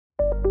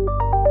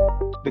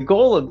The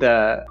goal of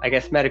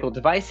medical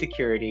device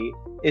security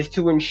is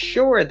to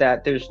ensure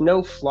that there's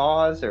no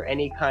flaws or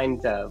any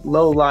kinds of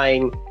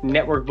low-lying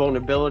network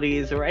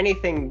vulnerabilities or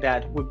anything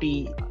that would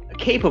be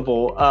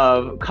capable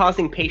of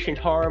causing patient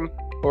harm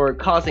or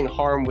causing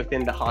harm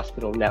within the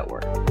hospital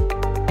network.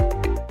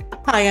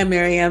 Hi, I'm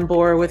Marianne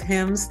Borer with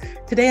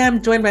HIMSS. Today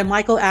I'm joined by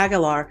Michael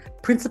Aguilar,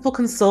 Principal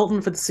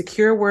Consultant for the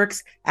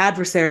SecureWorks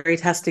Adversary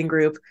Testing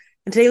Group.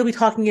 And today we'll be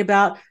talking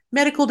about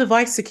medical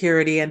device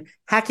security and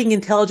hacking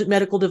intelligent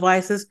medical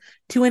devices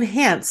to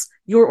enhance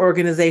your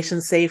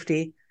organization's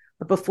safety.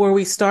 But before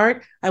we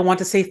start, I want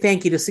to say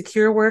thank you to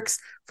SecureWorks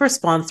for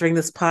sponsoring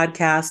this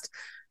podcast.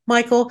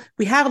 Michael,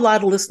 we have a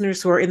lot of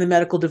listeners who are in the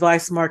medical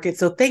device market,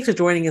 so thanks for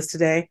joining us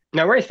today.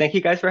 No worries. Thank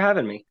you guys for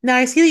having me. Now,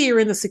 I see that you're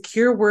in the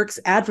SecureWorks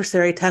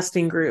Adversary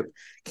Testing Group.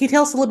 Can you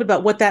tell us a little bit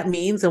about what that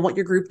means and what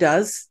your group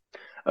does?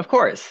 Of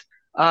course.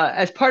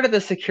 As part of the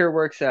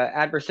SecureWorks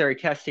Adversary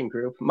Testing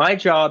Group, my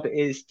job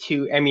is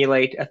to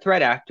emulate a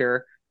threat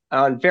actor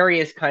on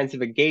various kinds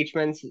of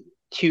engagements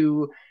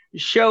to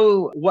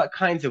show what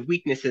kinds of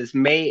weaknesses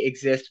may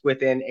exist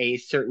within a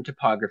certain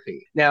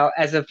topography. Now,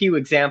 as a few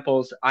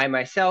examples, I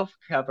myself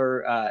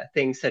cover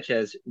things such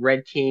as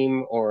red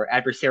team or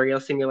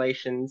adversarial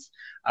simulations,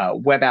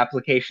 web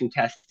application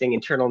testing,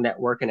 internal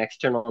network and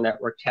external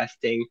network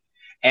testing,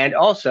 and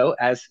also,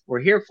 as we're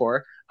here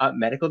for,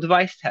 medical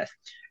device tests.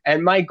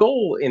 And my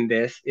goal in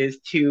this is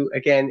to,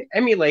 again,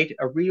 emulate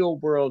a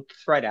real-world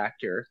threat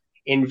actor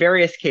in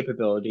various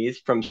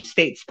capabilities, from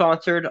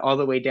state-sponsored all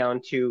the way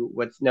down to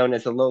what's known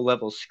as a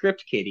low-level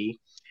script kiddie,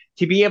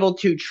 to be able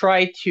to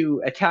try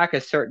to attack a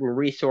certain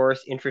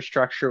resource,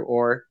 infrastructure,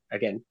 or,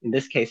 again, in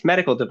this case,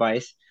 medical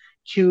device,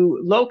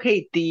 to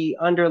locate the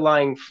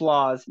underlying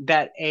flaws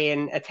that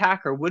an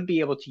attacker would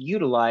be able to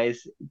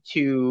utilize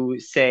to,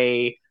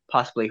 say,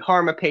 possibly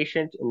harm a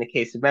patient in the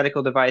case of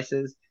medical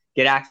devices,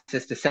 get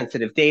access to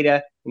sensitive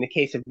data in the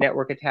case of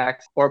network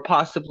attacks, or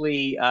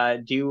possibly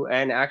do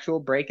an actual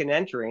break and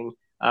entering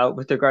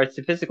with regards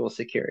to physical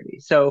security.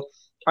 So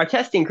our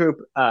testing group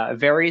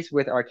varies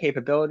with our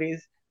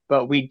capabilities,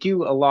 but we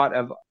do a lot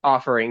of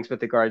offerings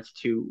with regards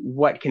to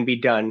what can be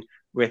done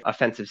with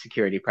offensive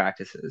security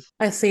practices.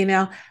 I see.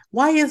 Now,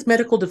 why is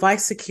medical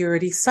device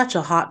security such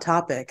a hot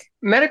topic?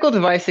 Medical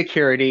device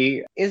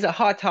security is a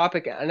hot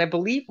topic, and I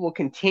believe will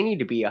continue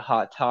to be a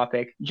hot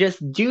topic just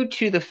due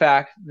to the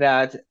fact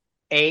that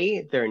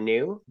A, they're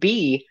new,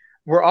 B,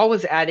 we're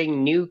always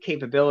adding new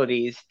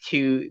capabilities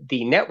to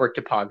the network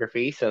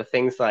topography. So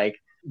things like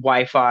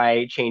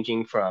Wi-Fi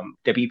changing from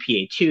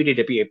WPA2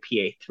 to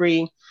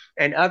WPA3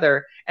 and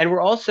other. And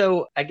we're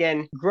also,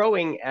 again,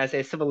 growing as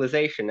a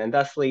civilization and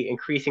thusly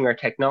increasing our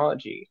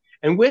technology.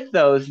 And with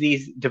those,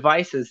 these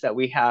devices that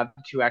we have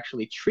to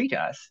actually treat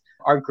us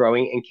are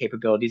growing in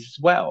capabilities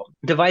as well.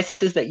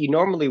 Devices that you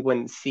normally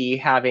wouldn't see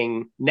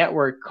having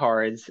network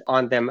cards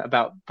on them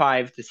about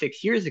 5 to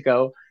 6 years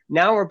ago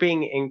now are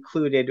being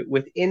included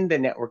within the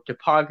network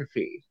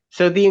topography.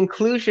 So the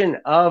inclusion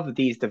of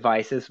these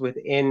devices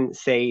within,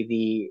 say,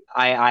 the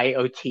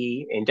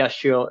IIoT,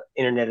 Industrial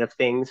Internet of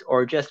Things,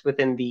 or just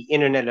within the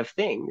Internet of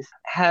Things,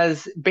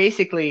 has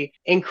basically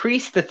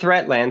increased the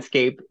threat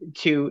landscape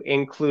to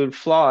include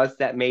flaws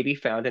that may be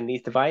found in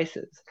these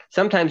devices.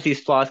 Sometimes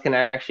these flaws can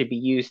actually be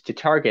used to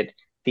target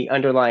the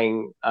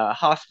underlying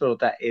hospital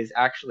that is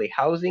actually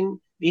housing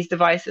these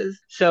devices.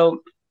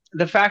 So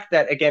the fact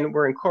that, again,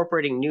 we're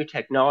incorporating new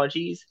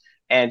technologies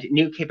and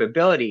new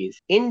capabilities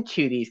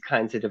into these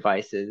kinds of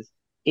devices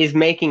is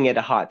making it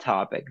a hot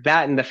topic.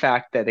 That and the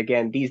fact that,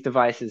 again, these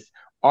devices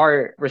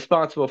are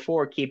responsible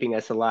for keeping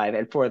us alive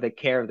and for the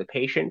care of the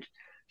patient.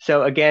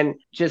 So, again,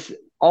 just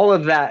all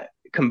of that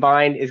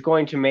combined is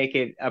going to make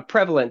it a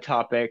prevalent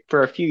topic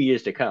for a few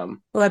years to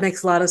come. Well, that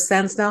makes a lot of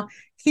sense. Now, can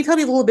you tell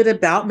me a little bit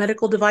about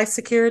medical device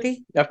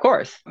security? Of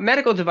course.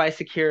 Medical device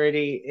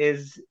security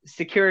is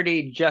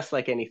security just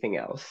like anything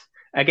else.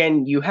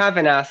 Again, you have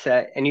an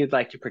asset and you'd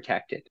like to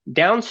protect it.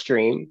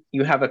 Downstream,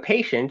 you have a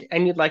patient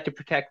and you'd like to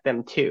protect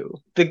them too.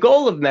 The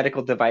goal of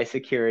medical device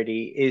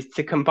security is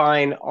to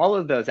combine all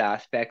of those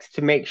aspects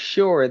to make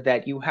sure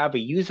that you have a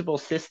usable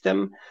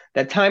system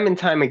that time and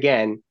time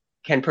again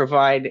can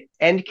provide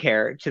end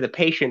care to the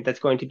patient that's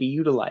going to be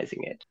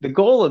utilizing it. The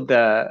goal of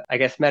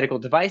medical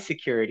device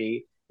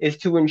security is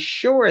to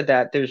ensure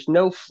that there's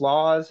no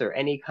flaws or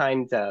any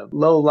kinds of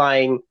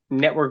low-lying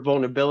network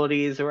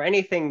vulnerabilities or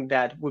anything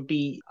that would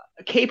be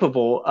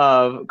capable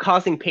of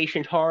causing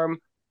patient harm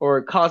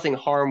or causing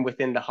harm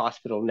within the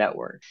hospital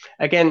network.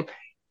 Again,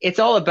 it's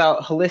all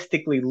about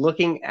holistically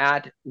looking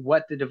at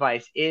what the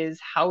device is,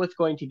 how it's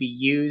going to be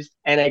used,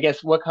 and I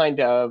guess what kind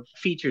of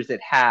features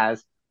it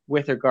has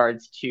with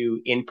regards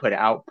to input,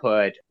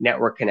 output,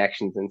 network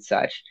connections and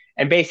such.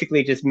 And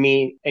basically just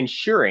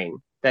ensuring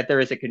that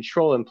there is a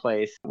control in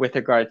place with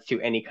regards to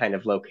any kind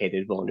of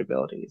located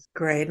vulnerabilities.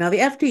 Great. Now, the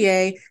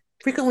FDA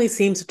frequently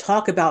seems to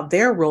talk about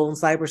their role in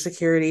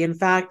cybersecurity. In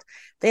fact,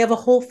 they have a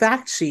whole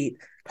fact sheet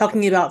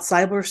talking about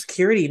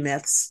cybersecurity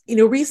myths.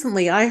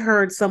 Recently I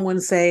heard someone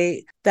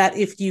say that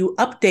if you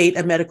update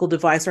a medical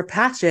device or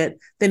patch it,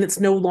 then it's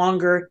no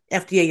longer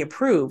FDA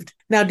approved.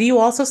 Now, do you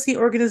also see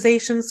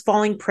organizations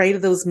falling prey to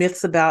those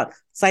myths about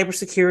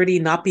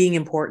cybersecurity not being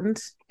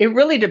important? It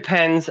really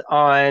depends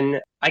on,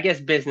 I guess,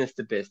 business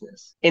to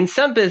business. In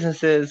some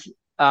businesses,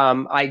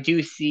 I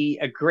do see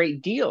a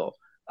great deal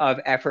of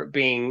effort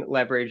being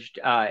leveraged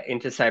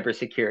into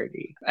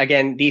cybersecurity.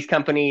 Again, these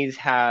companies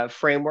have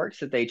frameworks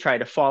that they try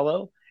to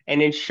follow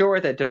and ensure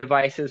that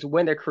devices,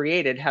 when they're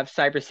created, have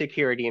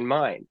cybersecurity in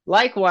mind.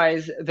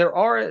 Likewise, there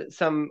are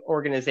some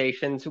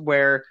organizations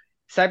where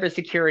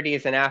cybersecurity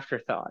is an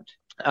afterthought,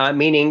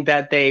 meaning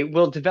that they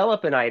will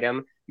develop an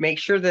item, make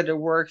sure that it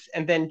works,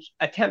 and then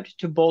attempt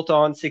to bolt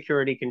on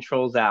security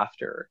controls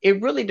after.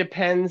 It really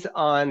depends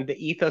on the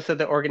ethos of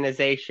the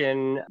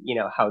organization,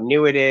 how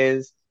new it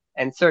is,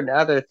 and certain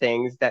other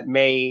things that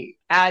may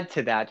add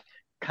to that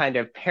kind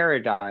of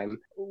paradigm.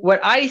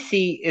 What I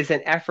see is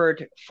an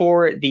effort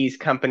for these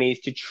companies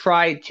to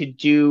try to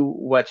do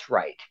what's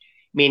right,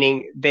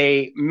 meaning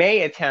they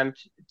may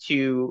attempt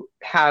to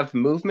have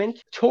movement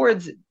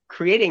towards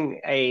creating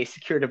a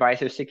secure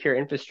device or secure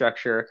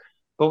infrastructure.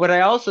 But what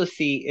I also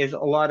see is a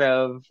lot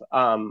of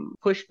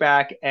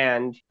pushback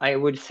and, I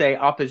would say,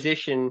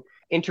 opposition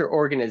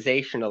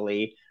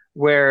interorganizationally,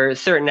 where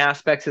certain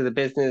aspects of the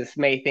business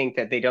may think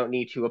that they don't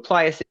need to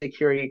apply a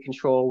security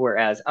control,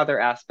 whereas other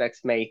aspects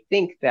may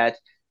think that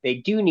they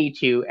do need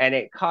to. And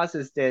it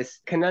causes this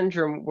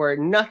conundrum where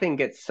nothing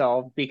gets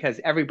solved because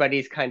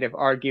everybody's kind of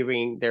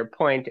arguing their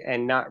point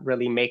and not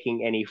really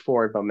making any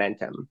forward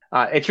momentum.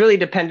 It's really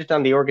dependent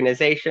on the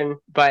organization.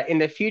 But in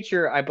the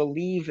future, I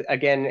believe,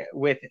 again,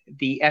 with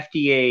the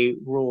FDA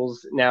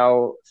rules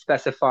now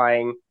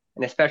specifying,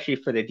 and especially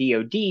for the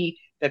DoD,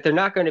 that they're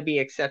not going to be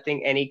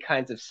accepting any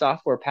kinds of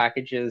software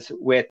packages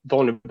with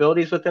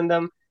vulnerabilities within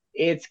them.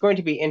 It's going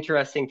to be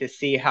interesting to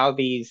see how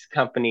these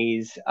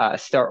companies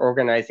start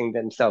organizing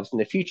themselves in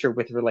the future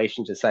with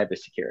relation to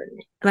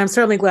cybersecurity. And I'm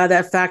certainly glad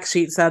that fact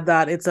sheet said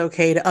that it's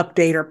okay to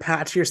update or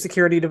patch your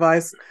security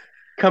device.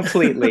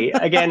 Completely.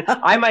 Again,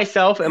 I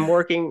myself am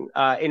working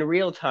in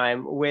real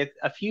time with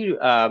a few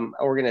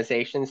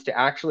organizations to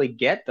actually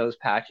get those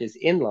patches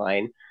in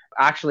line,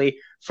 actually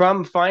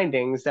from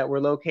findings that were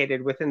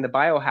located within the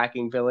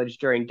biohacking village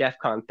during DEF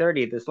CON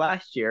 30 this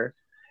last year.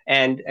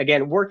 And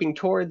again, working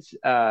towards,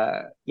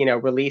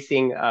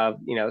 releasing,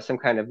 some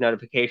kind of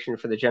notification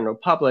for the general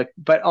public,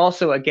 but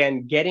also,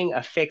 again, getting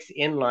a fix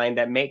in line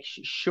that makes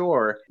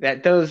sure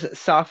that those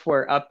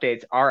software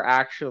updates are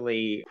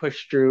actually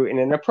pushed through in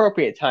an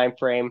appropriate time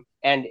frame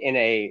and in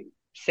a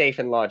safe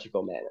and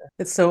logical manner.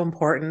 It's so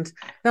important.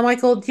 Now,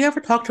 Michael, do you ever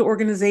talk to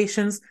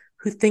organizations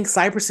who think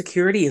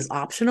cybersecurity is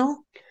optional?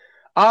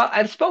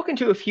 I've spoken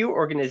to a few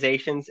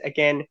organizations,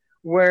 again,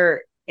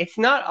 where it's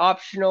not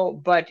optional,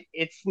 but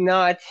it's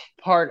not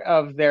part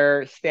of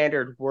their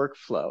standard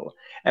workflow.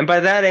 And by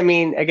that, I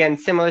mean, again,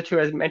 similar to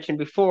as mentioned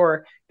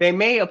before, they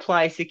may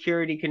apply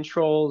security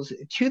controls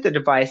to the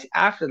device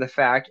after the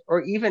fact,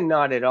 or even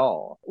not at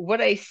all.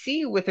 What I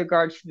see with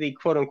regards to the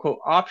quote unquote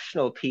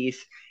optional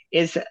piece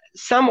is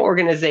some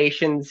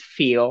organizations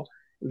feel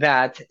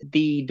that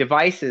the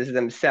devices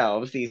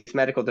themselves, these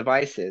medical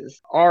devices,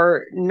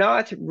 are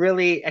not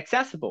really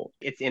accessible.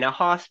 It's in a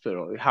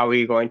hospital. How are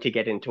you going to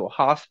get into a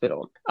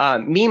hospital?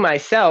 Me,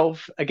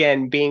 myself,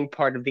 again, being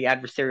part of the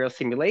adversarial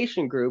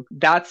simulation group,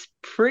 that's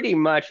pretty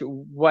much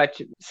what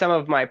some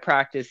of my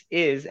practice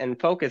is and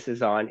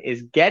focuses on,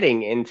 is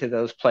getting into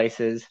those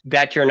places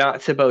that you're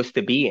not supposed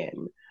to be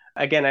in.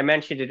 Again, I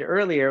mentioned it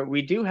earlier,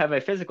 we do have a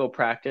physical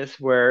practice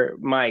where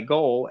my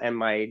goal and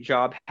my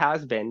job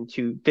has been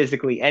to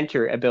physically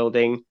enter a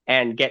building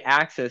and get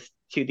access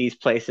to these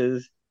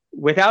places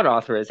without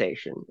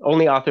authorization.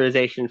 Only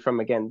authorization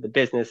from, again, the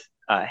business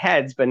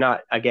heads, but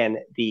not, again,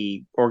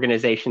 the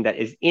organization that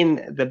is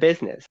in the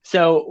business.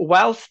 So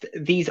whilst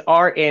these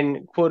are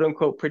in quote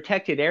unquote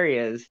protected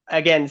areas,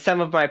 again, some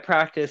of my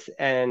practice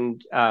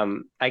and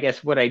I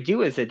guess what I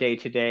do as a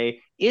day-to-day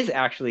is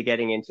actually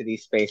getting into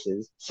these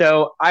spaces.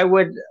 So I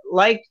would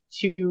like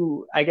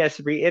to, I guess,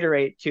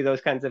 reiterate to those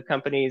kinds of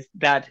companies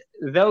that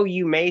though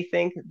you may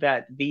think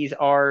that these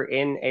are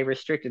in a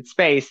restricted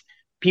space,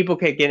 people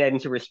can get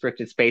into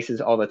restricted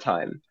spaces all the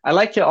time. I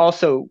like to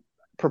also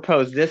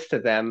propose this to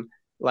them.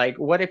 Like,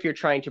 what if you're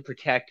trying to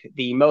protect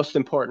the most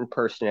important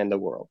person in the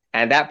world?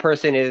 And that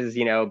person is,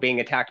 being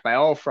attacked by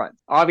all fronts.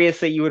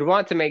 Obviously, you would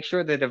want to make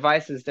sure the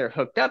devices they're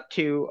hooked up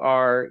to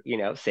are,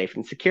 safe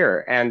and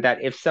secure. And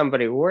that if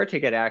somebody were to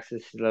get access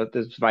to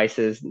those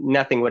devices,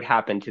 nothing would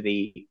happen to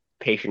the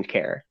patient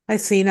care. I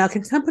see. Now,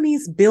 can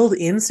companies build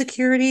in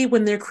security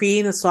when they're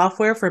creating the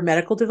software for a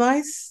medical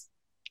device?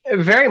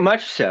 Very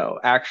much so,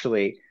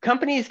 actually.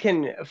 Companies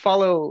can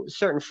follow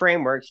certain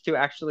frameworks to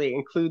actually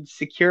include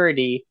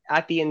security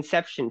at the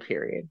inception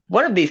period.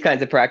 One of these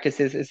kinds of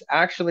practices is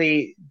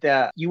actually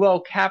the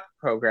UL CAP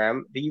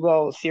program, the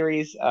UL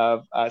series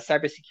of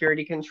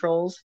cybersecurity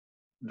controls,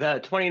 the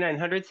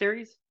 2900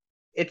 series.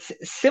 It's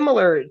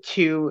similar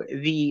to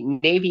the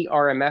Navy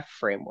RMF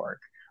framework,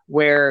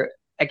 where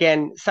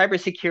again,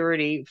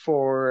 cybersecurity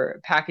for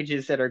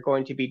packages that are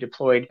going to be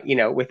deployed,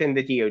 within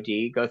the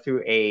DoD go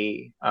through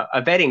a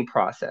vetting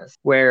process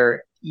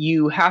where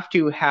you have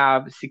to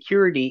have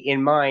security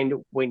in mind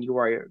when you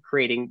are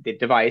creating the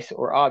device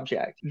or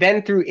object.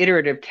 Then through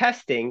iterative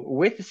testing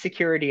with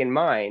security in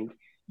mind,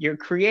 you're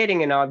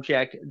creating an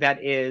object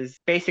that is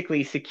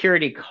basically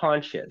security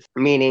conscious,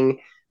 meaning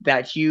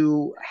that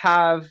you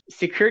have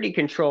security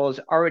controls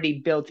already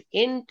built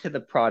into the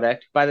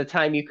product by the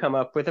time you come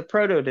up with a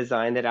proto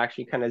design that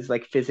actually kind of is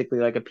like physically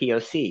like a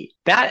POC.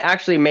 That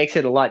actually makes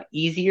it a lot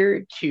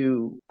easier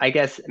to, I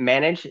guess,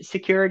 manage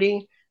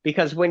security,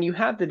 because when you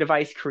have the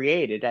device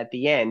created at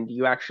the end,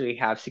 you actually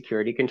have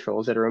security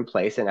controls that are in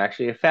place and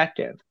actually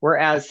effective.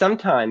 Whereas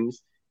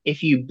sometimes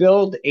if you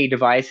build a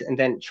device and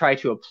then try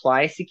to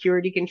apply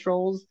security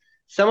controls,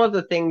 some of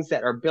the things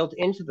that are built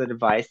into the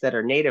device that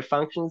are native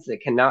functions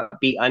that cannot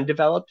be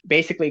undeveloped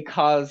basically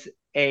cause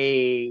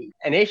an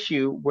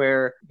issue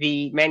where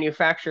the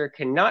manufacturer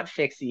cannot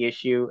fix the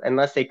issue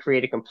unless they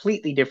create a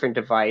completely different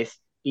device,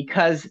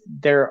 because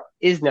there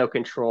is no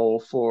control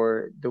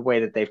for the way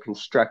that they've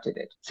constructed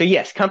it. So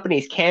yes,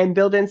 companies can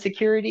build in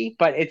security,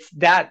 but it's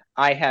that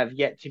I have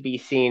yet to be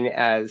seen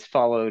as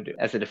followed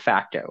as a de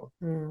facto.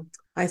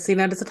 I see.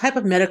 Now, does the type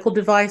of medical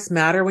device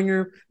matter when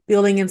you're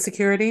building in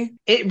security?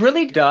 It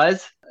really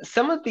does.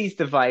 Some of these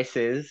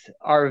devices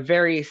are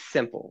very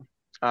simple.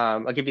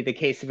 I'll give you the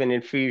case of an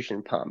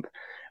infusion pump.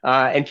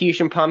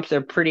 Infusion pumps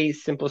are pretty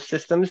simple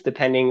systems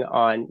depending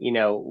on,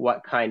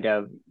 what kind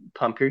of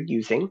pump you're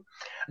using.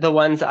 The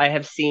ones I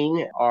have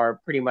seen are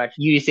pretty much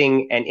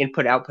using an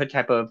input-output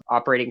type of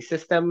operating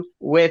system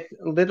with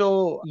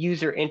little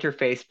user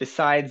interface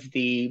besides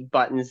the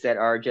buttons that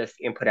are just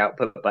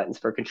input-output buttons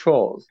for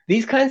controls.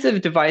 These kinds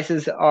of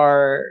devices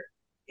are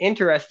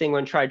interesting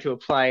when trying to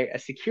apply a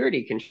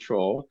security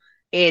control.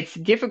 It's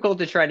difficult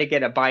to try to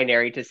get a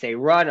binary to say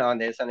run on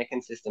this on a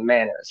consistent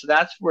manner. So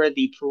that's where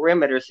the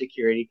perimeter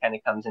security kind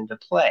of comes into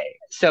play.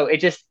 So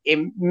it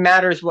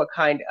matters what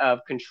kind of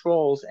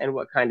controls and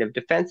what kind of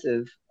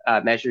defensive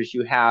measures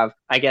you have,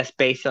 I guess,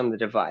 based on the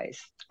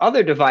device.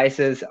 Other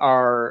devices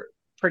are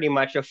pretty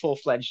much a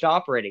full-fledged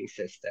operating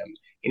system,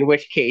 in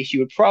which case you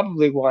would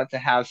probably want to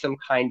have some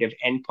kind of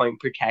endpoint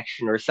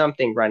protection or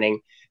something running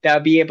that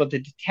would be able to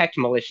detect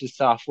malicious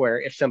software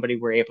if somebody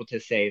were able to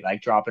say,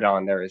 like, drop it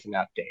on there as an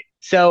update.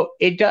 So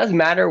it does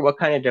matter what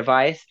kind of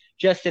device,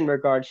 just in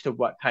regards to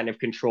what kind of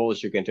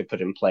controls you're going to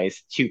put in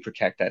place to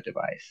protect that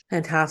device.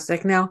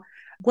 Fantastic. Now,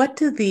 what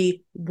did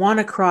the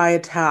WannaCry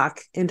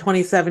attack in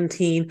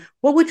 2017,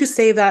 what would you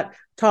say that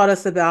taught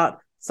us about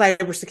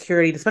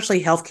cybersecurity,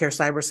 especially healthcare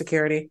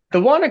cybersecurity? The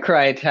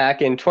WannaCry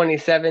attack in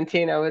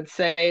 2017, I would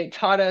say,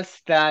 taught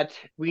us that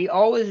we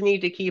always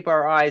need to keep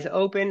our eyes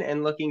open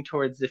and looking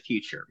towards the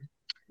future.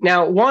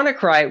 Now,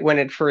 WannaCry, when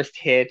it first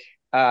hit,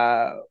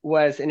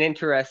 was an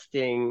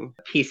interesting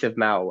piece of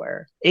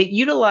malware. It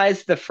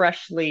utilized the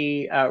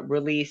freshly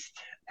released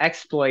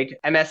exploit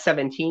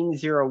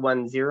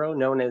MS-17010,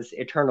 known as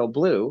Eternal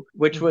Blue,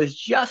 which was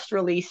just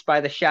released by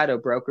the Shadow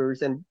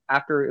Brokers and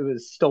after it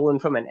was stolen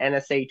from an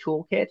NSA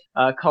toolkit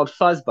called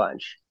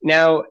Fuzzbunch.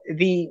 Now,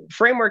 the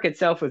framework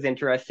itself was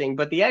interesting,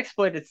 but the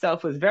exploit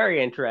itself was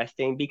very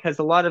interesting because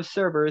a lot of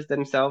servers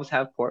themselves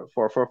have port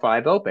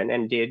 445 open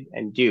and did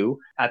and do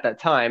at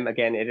that time.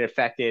 Again, it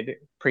affected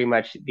pretty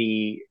much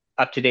the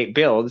up-to-date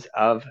builds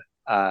of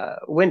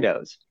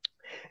Windows.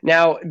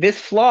 Now, this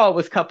flaw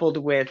was coupled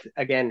with,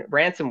 again,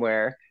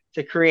 ransomware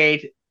to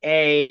create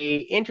a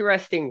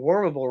interesting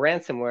wormable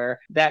ransomware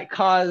that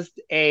caused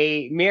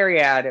a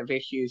myriad of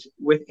issues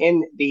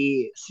within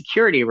the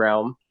security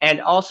realm, and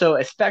also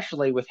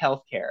especially with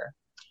healthcare.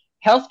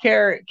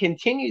 Healthcare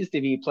continues to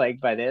be plagued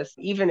by this.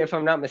 Even if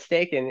I'm not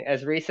mistaken,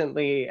 as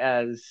recently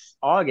as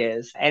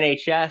August,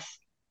 NHS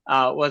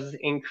was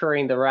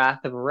incurring the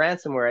wrath of a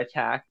ransomware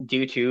attack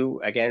due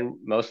to, again,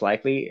 most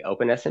likely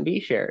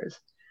OpenSMB shares.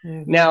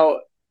 Mm-hmm. Now,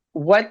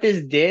 what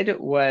this did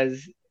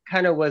was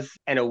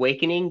an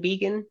awakening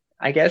beacon,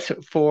 I guess,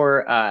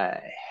 for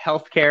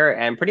healthcare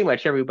and pretty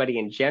much everybody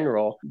in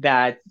general,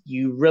 that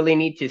you really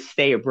need to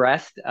stay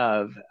abreast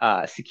of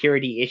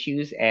security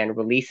issues and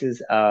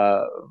releases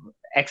of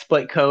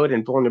exploit code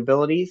and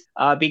vulnerabilities,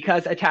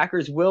 because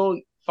attackers will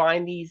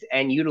find these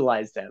and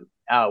utilize them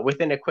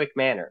within a quick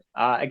manner.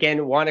 Again,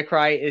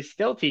 WannaCry is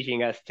still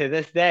teaching us to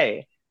this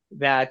day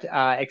that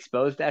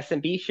exposed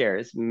SMB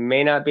shares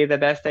may not be the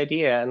best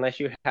idea unless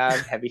you have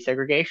heavy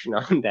segregation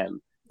on them.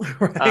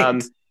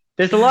 Right.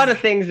 There's a lot of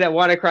things that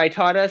WannaCry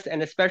taught us,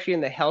 and especially in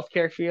the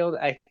healthcare field,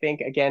 I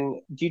think, again,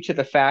 due to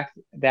the fact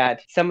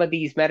that some of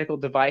these medical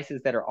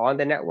devices that are on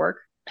the network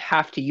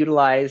have to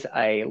utilize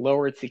a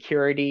lowered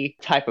security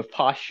type of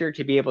posture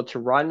to be able to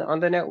run on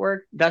the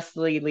network,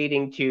 thusly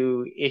leading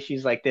to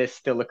issues like this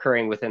still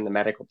occurring within the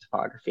medical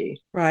topography.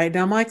 Right.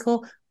 Now,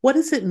 Michael, what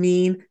does it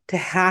mean to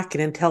hack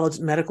an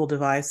intelligent medical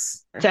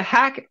device? To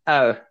hack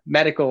a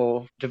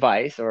medical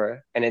device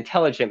or an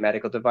intelligent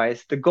medical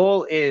device, the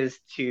goal is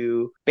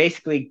to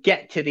basically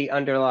get to the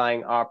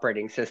underlying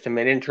operating system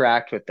and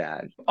interact with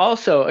that.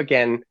 Also,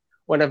 again,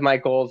 one of my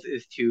goals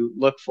is to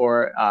look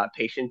for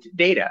patient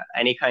data,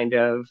 any kind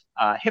of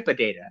HIPAA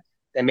data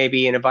that may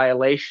be in a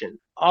violation.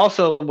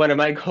 Also, one of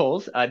my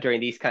goals during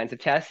these kinds of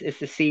tests is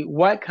to see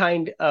what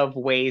kind of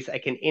ways I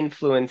can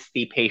influence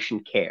the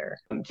patient care.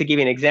 To give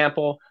you an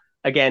example,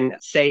 again,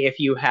 say if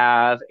you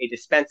have a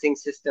dispensing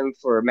system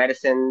for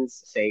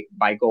medicines, say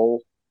my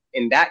goal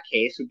in that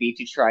case would be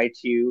to try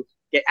to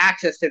get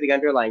access to the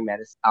underlying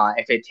medicine.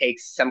 If it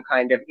takes some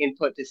kind of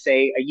input to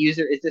say a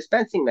user is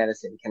dispensing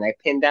medicine, can I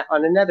pin that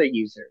on another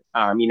user?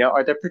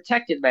 Are there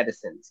protected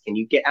medicines? Can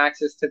you get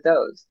access to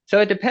those? So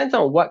it depends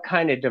on what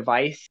kind of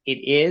device it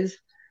is.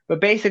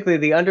 But basically,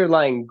 the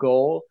underlying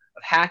goal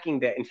of hacking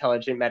the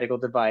intelligent medical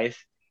device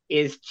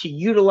is to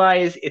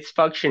utilize its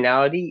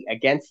functionality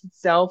against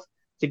itself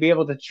to be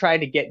able to try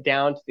to get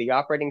down to the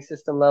operating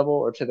system level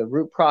or to the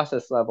root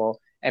process level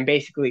and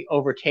basically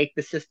overtake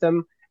the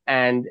system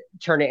and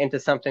turn it into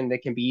something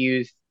that can be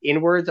used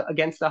inwards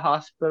against the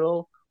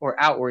hospital or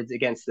outwards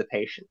against the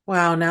patient.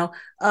 Wow. Now,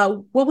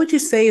 what would you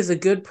say is a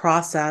good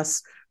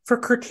process for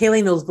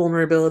curtailing those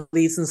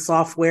vulnerabilities in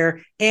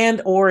software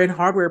and or in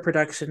hardware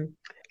production?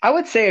 I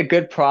would say a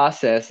good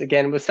process,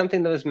 again, was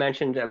something that was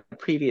mentioned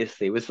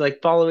previously, was like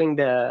following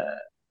the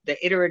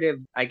iterative,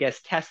 I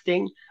guess,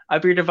 testing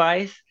of your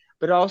device,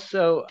 but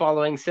also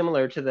following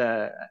similar to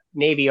the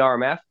Navy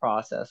RMF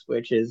process,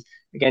 which is,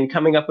 again,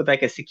 coming up with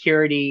like a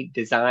security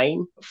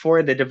design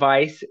for the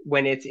device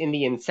when it's in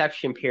the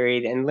inception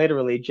period and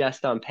literally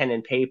just on pen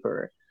and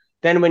paper.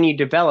 Then when you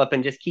develop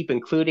and just keep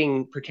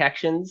including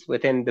protections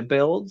within the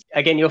builds,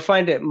 again, you'll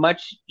find it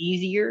much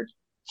easier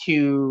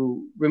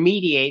to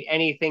remediate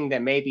anything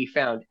that may be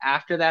found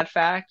after that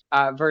fact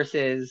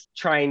versus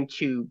trying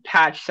to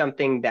patch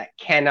something that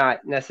cannot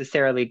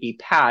necessarily be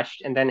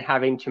patched and then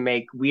having to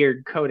make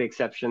weird code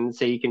exceptions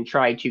so you can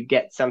try to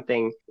get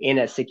something in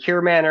a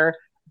secure manner,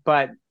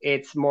 but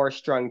it's more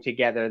strung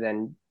together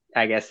than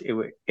I guess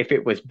if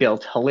it was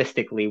built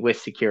holistically with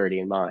security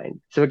in mind.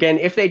 So again,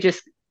 if they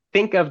just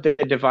think of the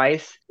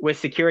device with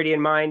security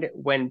in mind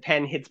when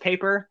pen hits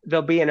paper,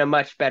 they'll be in a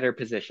much better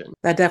position.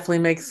 That definitely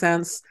makes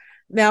sense.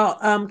 Now,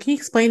 can you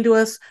explain to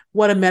us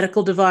what a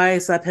medical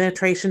device, a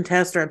penetration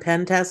test, or a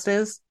pen test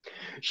is?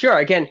 Sure.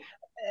 Again,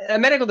 a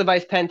medical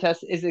device pen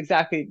test is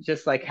exactly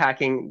just like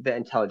hacking the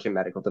intelligent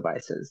medical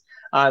devices.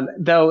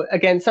 Though,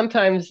 again,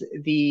 sometimes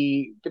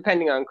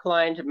depending on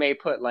client, may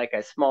put like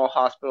a small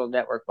hospital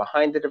network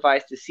behind the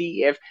device to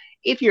see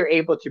if you're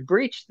able to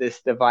breach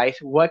this device,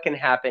 what can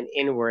happen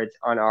inwards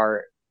on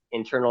our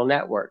internal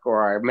network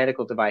or our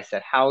medical device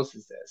that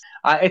houses this.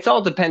 It's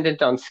all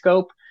dependent on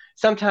scope.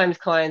 Sometimes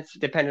clients,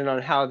 depending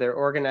on how they're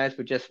organized,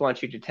 would just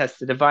want you to test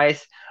the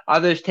device.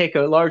 Others take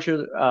a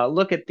larger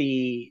look at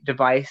the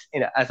device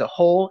as a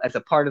whole, as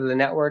a part of the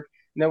network,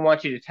 and then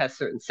want you to test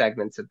certain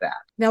segments of that.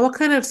 Now, what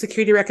kind of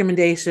security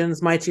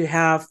recommendations might you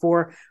have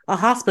for a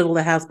hospital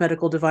that has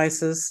medical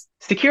devices?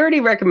 Security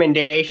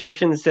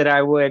recommendations that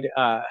I would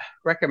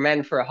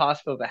recommend for a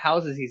hospital that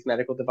houses these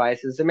medical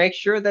devices to make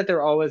sure that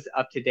they're always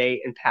up to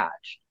date and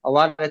patched. A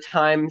lot of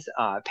times,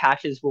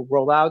 patches will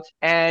roll out,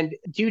 and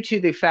due to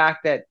the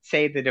fact that,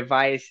 say, the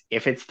device,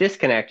 if it's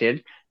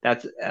disconnected,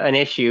 that's an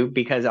issue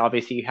because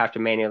obviously you have to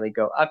manually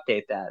go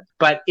update that.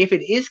 But if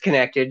it is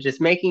connected,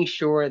 just making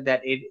sure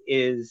that it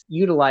is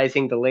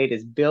utilizing the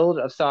latest build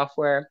of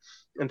software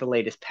and the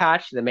latest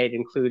patch that may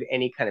include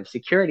any kind of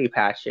security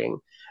patching,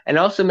 and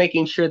also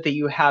making sure that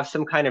you have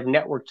some kind of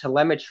network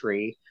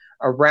telemetry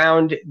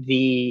around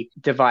the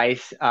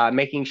device,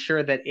 making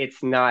sure that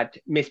it's not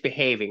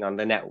misbehaving on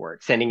the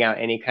network, sending out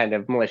any kind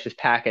of malicious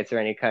packets or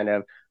any kind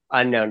of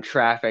unknown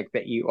traffic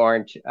that you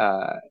aren't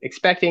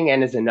expecting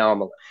and is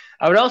anomalous.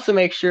 I would also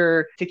make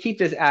sure to keep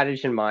this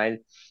adage in mind.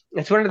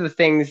 It's one of the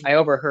things I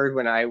overheard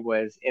when I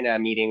was in a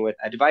meeting with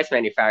a device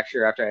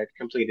manufacturer after I had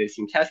completed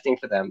some testing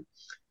for them.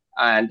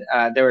 And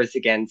there was,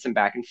 again, some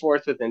back and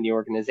forth within the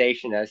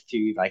organization as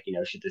to, like,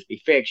 should this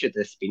be fixed? Should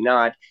this be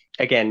not?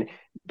 Again,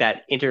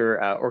 that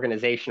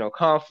inter-organizational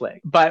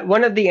conflict. But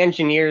one of the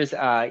engineers,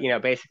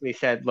 basically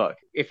said, look,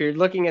 if you're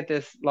looking at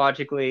this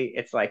logically,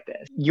 it's like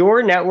this.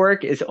 Your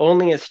network is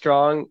only as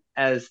strong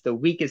as the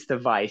weakest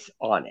device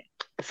on it.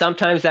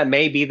 Sometimes that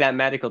may be that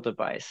medical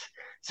device.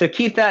 So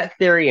keep that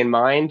theory in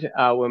mind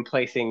when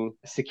placing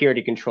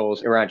security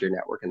controls around your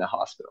network in the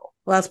hospital.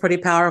 Well, that's pretty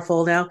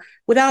powerful. Now,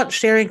 without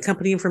sharing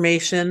company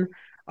information,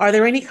 are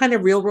there any kind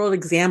of real-world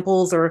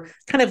examples or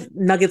kind of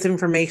nuggets of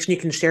information you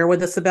can share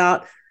with us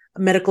about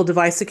medical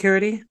device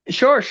security?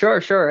 Sure.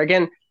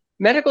 Again,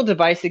 medical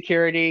device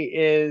security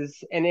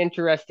is an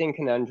interesting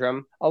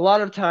conundrum. A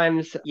lot of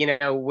times,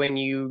 when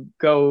you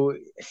go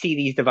see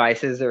these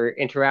devices or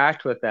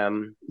interact with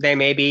them, they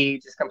may be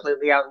just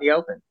completely out in the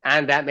open,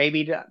 and that may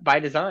be by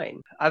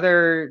design.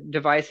 Other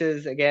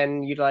devices,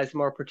 again, utilize a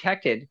more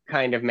protected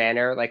kind of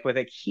manner, like with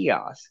a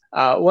kiosk.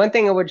 One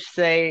thing I would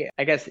say,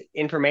 I guess,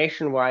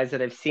 information-wise,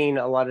 that I've seen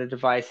a lot of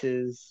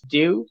devices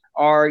do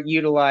are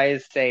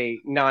utilize,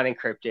 say,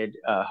 non-encrypted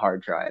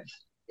hard drives.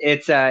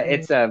 It's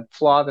a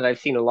flaw that I've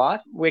seen a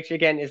lot, which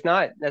again is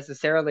not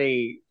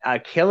necessarily a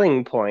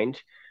killing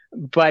point,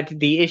 But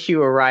the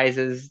issue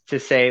arises to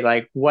say,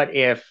 like, what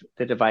if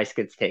the device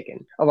gets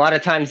taken? A lot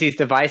of times these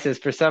devices,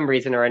 for some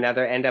reason or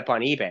another, end up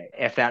on eBay.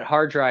 If that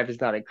hard drive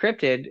is not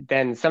encrypted,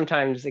 then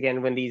sometimes,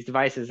 again, when these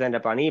devices end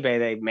up on eBay,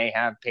 they may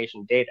have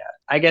patient data.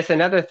 I guess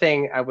another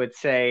thing I would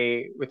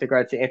say with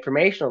regards to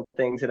informational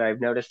things that I've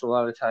noticed a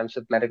lot of times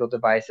with medical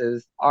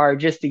devices are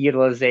just the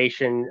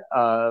utilization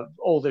of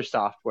older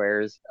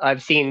softwares.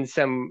 I've seen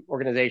some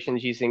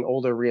organizations using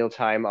older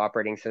real-time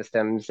operating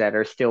systems that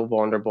are still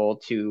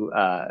vulnerable to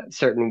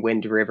certain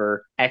Wind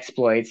River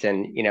exploits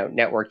and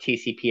network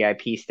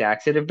TCP/IP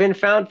stacks that have been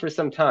found for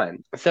some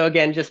time. So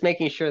again, just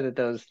making sure that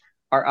those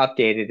are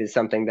updated is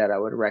something that I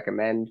would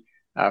recommend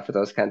for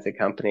those kinds of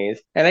companies.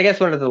 And I guess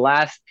one of the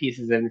last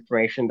pieces of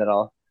information that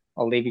I'll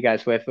leave you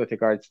guys with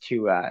regards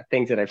to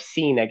things that I've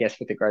seen, I guess,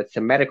 with regards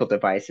to medical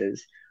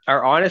devices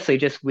are honestly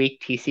just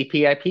weak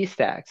TCP/IP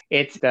stacks.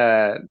 It's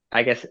the,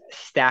 I guess,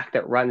 stack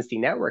that runs the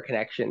network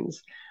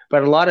connections.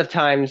 But a lot of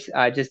times,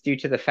 just due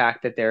to the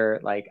fact that they're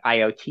like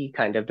IoT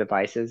kind of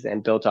devices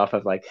and built off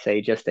of, like,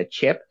 say, just a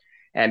chip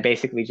and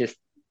basically just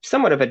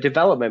somewhat of a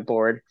development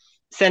board,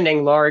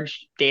 sending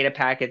large data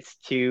packets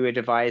to a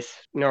device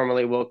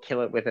normally will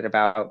kill it within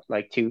about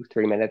like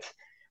 2-3 minutes,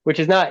 which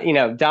is not,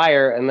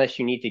 dire unless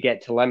you need to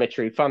get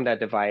telemetry from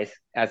that device,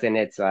 as in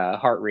its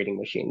heart reading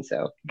machine.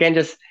 So again,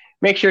 just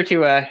make sure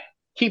to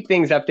keep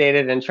things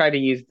updated and try to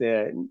use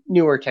the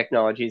newer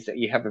technologies that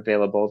you have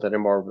available that are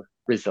more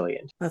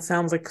resilient. That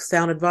sounds like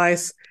sound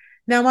advice.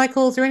 Now,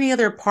 Michael, is there any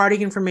other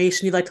parting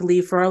information you'd like to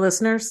leave for our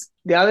listeners?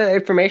 The other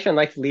information I'd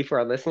like to leave for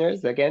our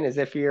listeners, again, is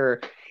if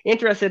you're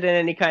interested in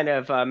any kind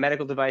of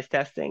medical device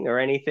testing or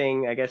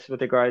anything, I guess,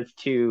 with regards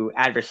to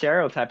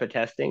adversarial type of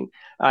testing,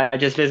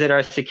 just visit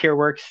our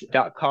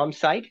secureworks.com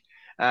site.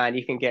 And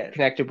you can get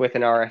connected with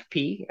an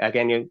RFP.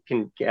 Again, you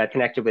can get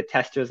connected with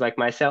testers like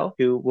myself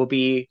who will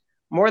be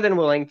more than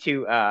willing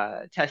to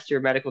test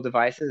your medical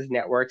devices,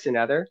 networks, and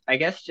other. I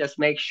guess just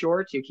make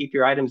sure to keep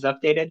your items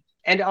updated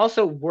and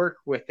also work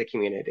with the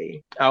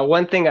community.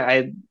 One thing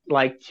I'd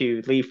like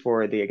to leave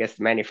for the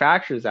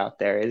manufacturers out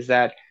there is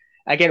that,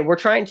 again, we're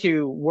trying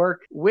to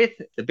work with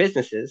the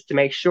businesses to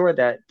make sure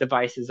that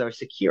devices are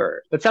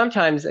secure. But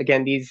sometimes,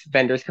 again, these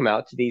vendors come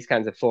out to these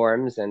kinds of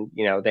forums and,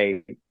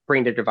 they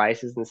bring their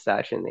devices and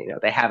such, and,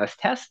 they have us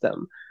test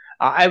them.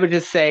 I would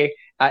just say,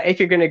 if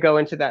you're going to go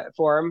into that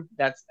forum,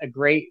 that's a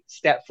great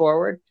step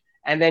forward.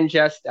 And then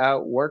just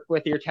work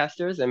with your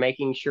testers and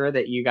making sure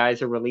that you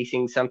guys are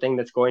releasing something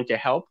that's going to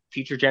help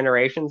future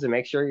generations and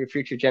make sure your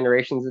future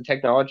generations of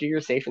technology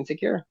are safe and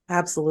secure.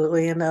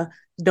 Absolutely. And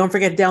don't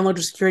forget to download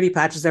your security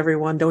patches,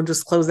 everyone. Don't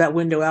just close that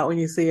window out when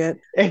you see it.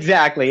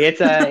 Exactly.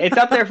 It's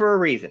up there for a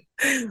reason.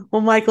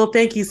 Well, Michael,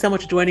 thank you so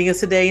much for joining us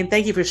today. And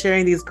thank you for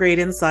sharing these great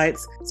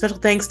insights. Special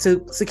thanks to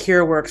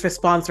SecureWorks for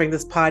sponsoring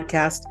this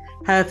podcast.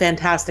 Have a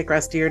fantastic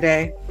rest of your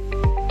day.